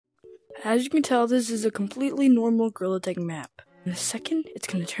As you can tell, this is a completely normal Gorilla Tag map. In a second, it's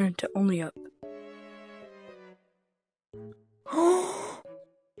gonna turn to only up.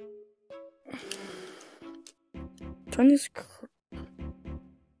 Turn this.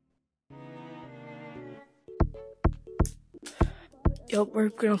 Yup, we're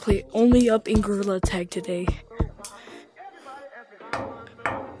gonna play only up in Gorilla Tag today.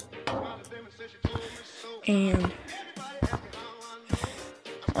 And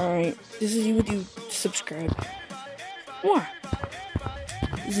alright, this is you with you subscribe. What?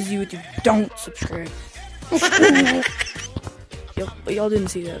 This is you with you don't subscribe. Yep, but y'all didn't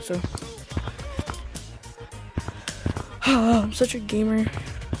see that, so. I'm such a gamer.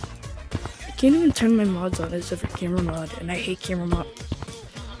 I can't even turn my mods on except for camera mod, and I hate camera mod.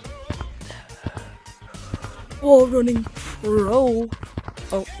 Wall running pro.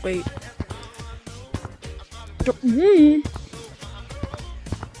 Oh, wait.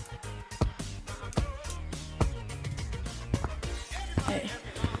 Hey.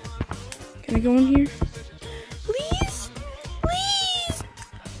 Can I go in here? Please? Please?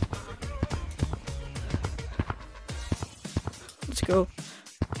 Let's go.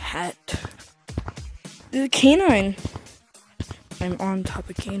 Hat. There's a canine. I'm on top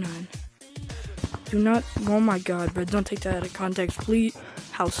of canine. Do not. Oh my god, bro. Don't take that out of context, please.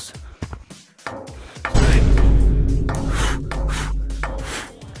 House.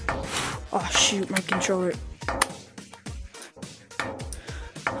 Oh shoot, my controller.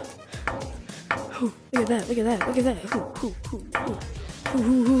 Ooh, look at that, look at that, look at that.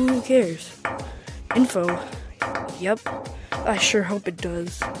 Who cares? Info. Yep. I sure hope it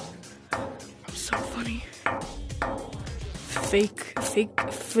does. I'm so funny. Fake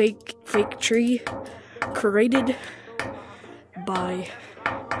tree created by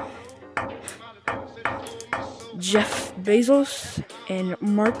Jeff Bezos and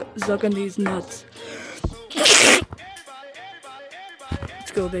Mark Zuckerberg's nuts.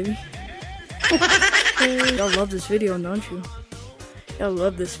 Let's go, baby. Y'all love this video, don't you? Y'all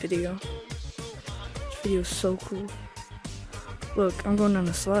love this video. This video is so cool. Look, I'm going down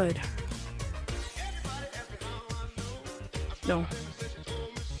the slide. No.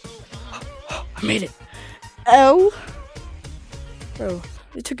 I made it. L. Bro,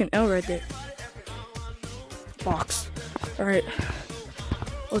 they took an L right there. Box. Alright.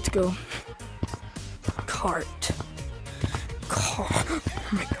 Let's go. Cart. Oh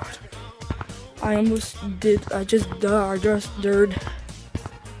my god. I just dirt.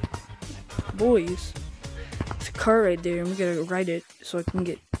 Boys. There's a car right there. I'm gonna ride it so I can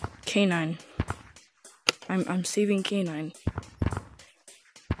get canine. I'm saving canine.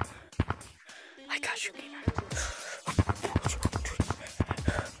 I got you, canine.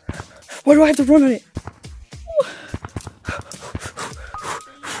 Why do I have to run on it?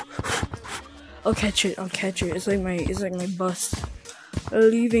 I'll catch it. It's like my bus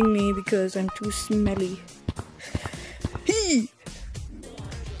leaving me because I'm too smelly. Hee!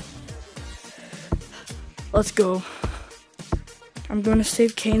 Let's go. I'm gonna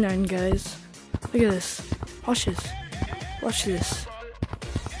save canine, guys. Look at this. Watch this. Watch this.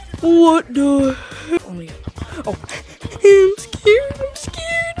 What the? Only. Oh, I'm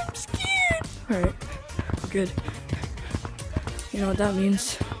scared. Alright. Good. You know what that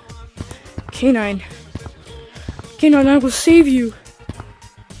means. Canine, I will save you.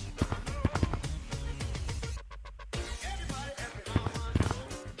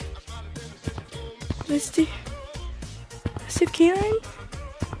 Misty, save Canine.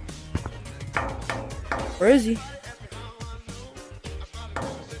 Where is he?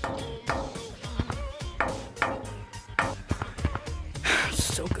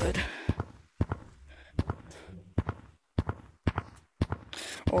 So good.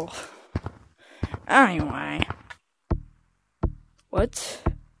 Oh. Anyway. What?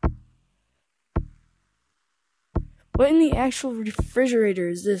 What in the actual refrigerator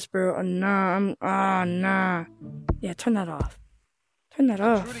is this, bro? Nah, nah. Yeah, turn that off. Turn that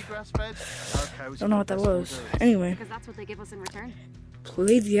off. Don't know what that was. Anyway. Because that's what they give us in return.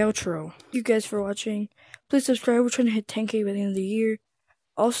 Play the outro. Thank you guys for watching. Please subscribe. We're trying to hit 10K by the end of the year.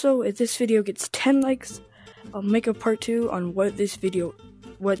 Also, if this video gets 10 likes, I'll make a part 2 on what this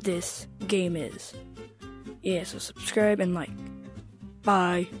game is. Yeah, so subscribe and like.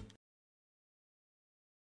 Bye.